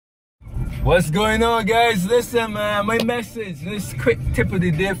What's going on, guys? Listen, man, my message, this quick tip of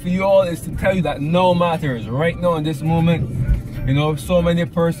the day for you all is to tell you that no matters right now in this moment. You know, so many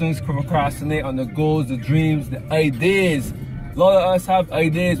persons procrastinate on the goals, the dreams, the ideas. A lot of us have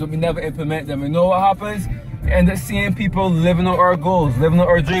ideas, but we never implement them. You know what happens? We end up seeing people living out our goals, living out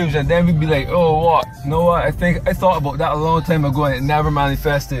our dreams, and then we be like, oh, what? You know what? I thought about that a long time ago and it never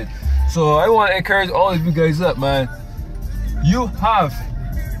manifested. So I want to encourage all of you guys up, man. You have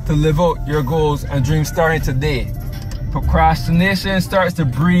to live out your goals and dreams starting today. Procrastination starts to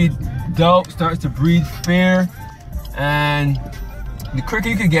breed doubt, starts to breed fear, and the quicker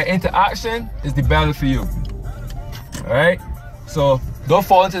you can get into action is the better for you. Alright? So don't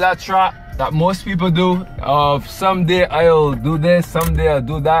fall into that trap that most people do of someday I'll do this, someday I'll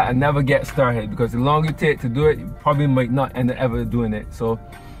do that, and never get started, because the longer you take to do it, you probably might not end up ever doing it. So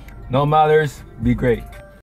no matters, be great.